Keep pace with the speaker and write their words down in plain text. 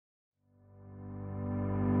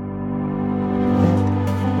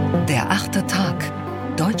Achter Tag.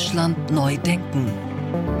 Deutschland neu denken.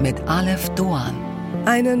 Mit Aleph Doan.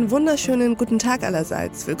 Einen wunderschönen guten Tag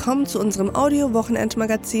allerseits. Willkommen zu unserem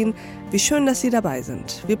Audio-Wochenendmagazin. Wie schön, dass Sie dabei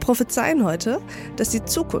sind. Wir prophezeien heute, dass die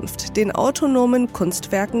Zukunft den autonomen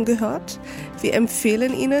Kunstwerken gehört. Wir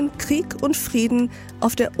empfehlen Ihnen Krieg und Frieden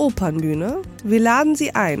auf der Opernbühne. Wir laden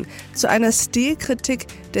Sie ein zu einer Stilkritik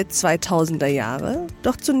der 2000er Jahre.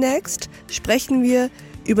 Doch zunächst sprechen wir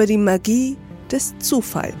über die Magie des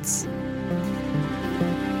Zufalls.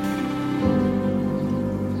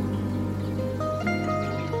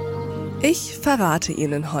 Ich verrate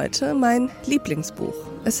Ihnen heute mein Lieblingsbuch.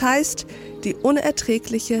 Es heißt Die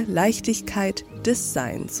unerträgliche Leichtigkeit des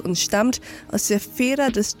Seins und stammt aus der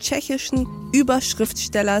Feder des tschechischen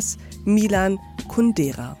Überschriftstellers Milan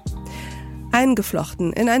Kundera.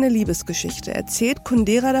 Eingeflochten in eine Liebesgeschichte erzählt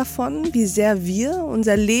Kundera davon, wie sehr wir,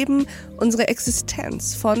 unser Leben, unsere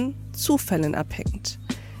Existenz von Zufällen abhängt.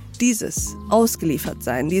 Dieses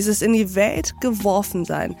Ausgeliefertsein, dieses in die Welt geworfen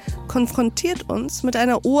sein, konfrontiert uns mit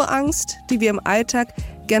einer Urangst, die wir im Alltag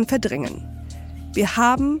gern verdrängen. Wir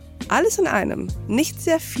haben, alles in einem, nicht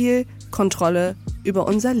sehr viel Kontrolle über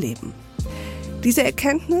unser Leben. Diese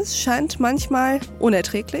Erkenntnis scheint manchmal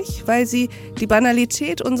unerträglich, weil sie die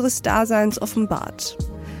Banalität unseres Daseins offenbart.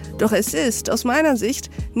 Doch es ist aus meiner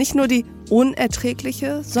Sicht nicht nur die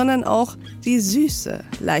unerträgliche, sondern auch die süße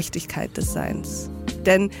Leichtigkeit des Seins.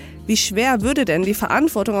 Denn wie schwer würde denn die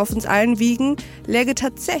Verantwortung auf uns allen wiegen, läge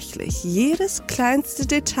tatsächlich jedes kleinste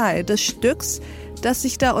Detail des Stücks, das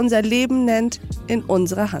sich da unser Leben nennt, in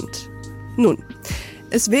unserer Hand. Nun,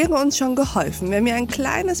 es wäre uns schon geholfen, wenn wir ein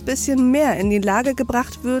kleines bisschen mehr in die Lage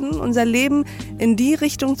gebracht würden, unser Leben in die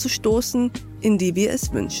Richtung zu stoßen, in die wir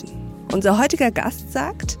es wünschen. Unser heutiger Gast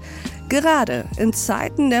sagt, gerade in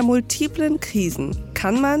Zeiten der multiplen Krisen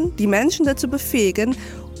kann man die Menschen dazu befähigen,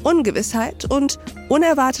 Ungewissheit und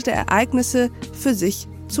unerwartete Ereignisse für sich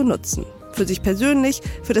zu nutzen. Für sich persönlich,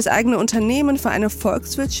 für das eigene Unternehmen, für eine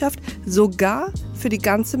Volkswirtschaft, sogar für die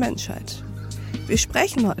ganze Menschheit. Wir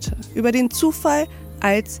sprechen heute über den Zufall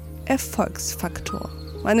als Erfolgsfaktor.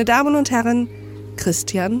 Meine Damen und Herren,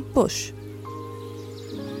 Christian Busch.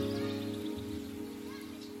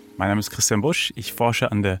 Mein Name ist Christian Busch. Ich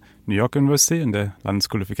forsche an der New York University, in der London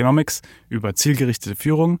School of Economics, über zielgerichtete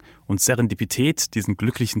Führung und Serendipität, diesen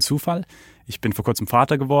glücklichen Zufall. Ich bin vor kurzem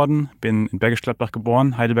Vater geworden, bin in Bergisch Gladbach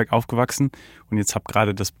geboren, Heidelberg aufgewachsen und jetzt habe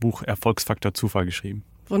gerade das Buch Erfolgsfaktor Zufall geschrieben.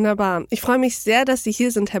 Wunderbar. Ich freue mich sehr, dass Sie hier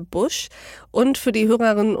sind, Herr Busch. Und für die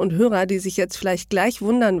Hörerinnen und Hörer, die sich jetzt vielleicht gleich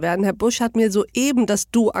wundern werden, Herr Busch hat mir soeben das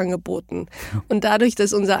Du angeboten. Und dadurch,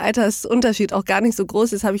 dass unser Altersunterschied auch gar nicht so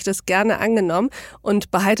groß ist, habe ich das gerne angenommen und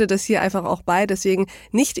behalte das hier einfach auch bei. Deswegen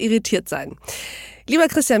nicht irritiert sein. Lieber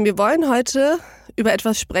Christian, wir wollen heute über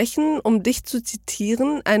etwas sprechen, um dich zu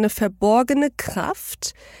zitieren, eine verborgene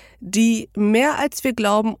Kraft, die mehr als wir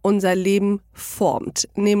glauben unser Leben formt,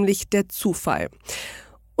 nämlich der Zufall.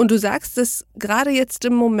 Und du sagst, dass gerade jetzt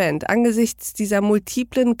im Moment, angesichts dieser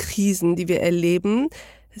multiplen Krisen, die wir erleben,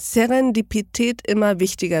 Serendipität immer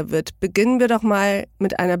wichtiger wird. Beginnen wir doch mal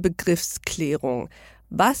mit einer Begriffsklärung.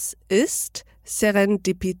 Was ist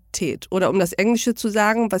Serendipität? Oder um das Englische zu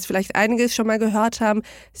sagen, was vielleicht einige schon mal gehört haben,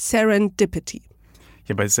 Serendipity.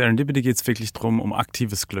 Ja, bei Serendipity geht es wirklich um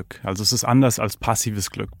aktives Glück. Also es ist anders als passives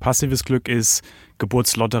Glück. Passives Glück ist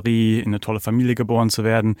Geburtslotterie, in eine tolle Familie geboren zu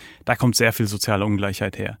werden. Da kommt sehr viel soziale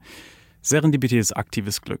Ungleichheit her. Serendipity ist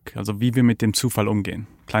aktives Glück, also wie wir mit dem Zufall umgehen.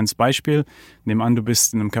 Kleines Beispiel, nehmen an, du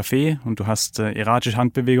bist in einem Café und du hast erratische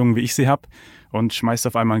Handbewegungen, wie ich sie habe, und schmeißt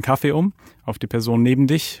auf einmal einen Kaffee um auf die Person neben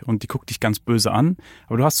dich und die guckt dich ganz böse an.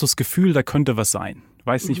 Aber du hast so das Gefühl, da könnte was sein. Du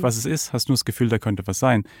weißt nicht, was es ist, hast nur das Gefühl, da könnte was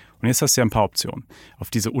sein. Und jetzt hast du ja ein paar Optionen, auf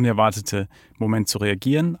diese unerwartete Moment zu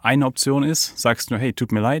reagieren. Eine Option ist, sagst nur, hey,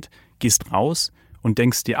 tut mir leid, gehst raus und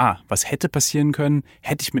denkst dir, was hätte passieren können,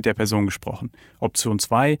 hätte ich mit der Person gesprochen. Option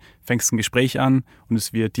 2, fängst ein Gespräch an und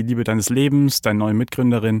es wird die Liebe deines Lebens, deine neue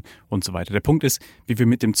Mitgründerin und so weiter. Der Punkt ist, wie wir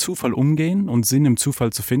mit dem Zufall umgehen und Sinn im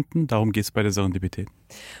Zufall zu finden, darum geht es bei der Serendipität.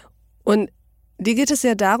 Und dir geht es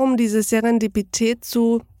ja darum, diese Serendipität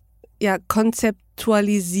zu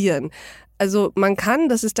konzeptualisieren. Also man kann,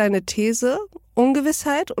 das ist deine These,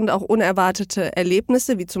 Ungewissheit und auch unerwartete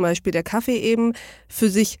Erlebnisse, wie zum Beispiel der Kaffee eben, für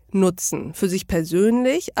sich nutzen. Für sich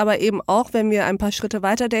persönlich, aber eben auch, wenn wir ein paar Schritte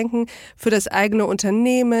weiterdenken, für das eigene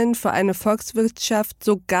Unternehmen, für eine Volkswirtschaft,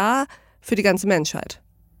 sogar für die ganze Menschheit.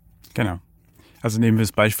 Genau. Also nehmen wir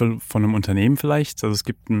das Beispiel von einem Unternehmen vielleicht. Also es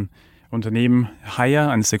gibt ein Unternehmen, Haier,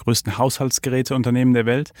 eines der größten Haushaltsgeräteunternehmen der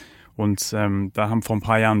Welt. Und da haben vor ein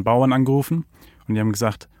paar Jahren Bauern angerufen und die haben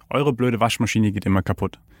gesagt, eure blöde Waschmaschine geht immer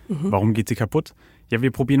kaputt. Warum geht sie kaputt? Ja, wir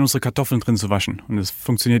probieren unsere Kartoffeln drin zu waschen und es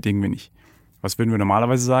funktioniert irgendwie nicht. Was würden wir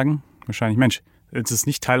normalerweise sagen? Wahrscheinlich, Mensch, es ist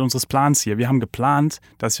nicht Teil unseres Plans hier. Wir haben geplant,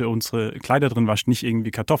 dass wir unsere Kleider drin waschen, nicht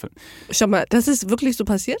irgendwie Kartoffeln. Schau mal, das ist wirklich so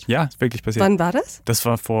passiert? Ja, ist wirklich passiert. Wann war das? Das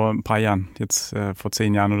war vor ein paar Jahren, jetzt vor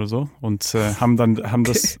 10 Jahren oder so. Und haben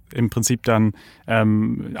das im Prinzip dann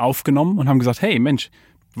aufgenommen und haben gesagt, hey Mensch,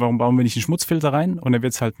 warum bauen wir nicht einen Schmutzfilter rein? Und dann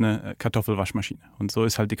wird es halt eine Kartoffelwaschmaschine. Und so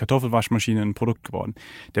ist halt die Kartoffelwaschmaschine ein Produkt geworden.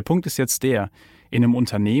 Der Punkt ist jetzt in einem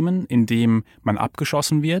Unternehmen, in dem man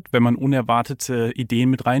abgeschossen wird, wenn man unerwartete Ideen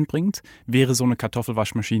mit reinbringt, wäre so eine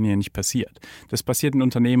Kartoffelwaschmaschine ja nicht passiert. Das passiert in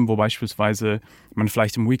Unternehmen, wo beispielsweise man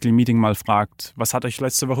vielleicht im Weekly Meeting mal fragt, was hat euch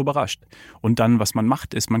letzte Woche überrascht? Und dann, was man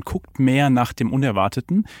macht, ist, man guckt mehr nach dem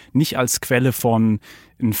Unerwarteten, nicht als Quelle von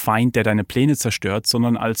einem Feind, der deine Pläne zerstört,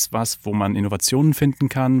 sondern als was, wo man Innovationen finden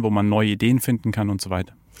kann, wo man neue Ideen finden kann und so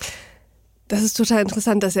weiter. Das ist total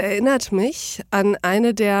interessant. Das erinnert mich an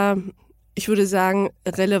eine der, ich würde sagen,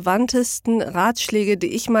 relevantesten Ratschläge, die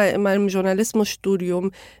ich mal in meinem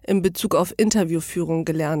Journalismusstudium in Bezug auf Interviewführung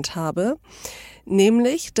gelernt habe.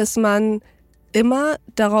 Nämlich, dass man immer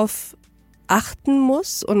darauf achten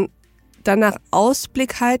muss und danach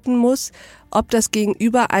Ausblick halten muss, ob das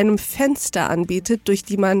Gegenüber einem Fenster anbietet, durch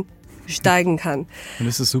die man steigen kann. Und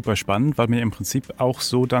das ist super spannend, weil man im Prinzip auch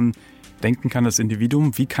so dann denken kann, das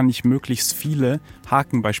Individuum, wie kann ich möglichst viele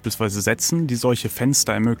Haken beispielsweise setzen, die solche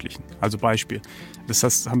Fenster ermöglichen. Also Beispiel,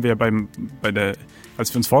 das haben wir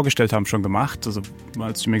als wir uns vorgestellt haben, schon gemacht. Also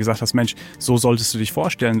als du mir gesagt hast, Mensch, so solltest du dich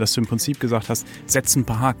vorstellen, dass du im Prinzip gesagt hast, setz ein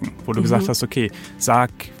paar Haken, wo du gesagt hast, okay,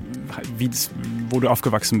 sag, wo du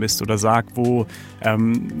aufgewachsen bist oder sag, wo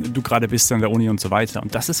du gerade bist an der Uni und so weiter.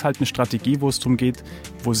 Und das ist halt eine Strategie, wo es darum geht,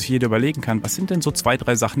 wo sich jeder überlegen kann, was sind denn so 2,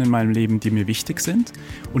 3 Sachen in meinem Leben, die mir wichtig sind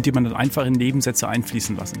und die man dann einfach in Nebensätze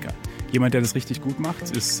einfließen lassen kann. Jemand, der das richtig gut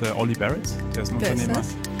macht, ist Ollie Barrett. Der ist ein Unternehmer.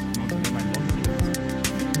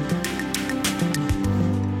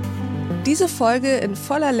 Diese Folge in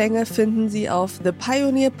voller Länge finden Sie auf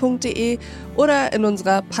thepioneer.de oder in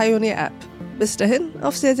unserer Pioneer-App. Bis dahin,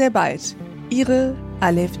 auf sehr, sehr bald. Ihre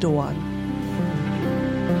Alef Doan.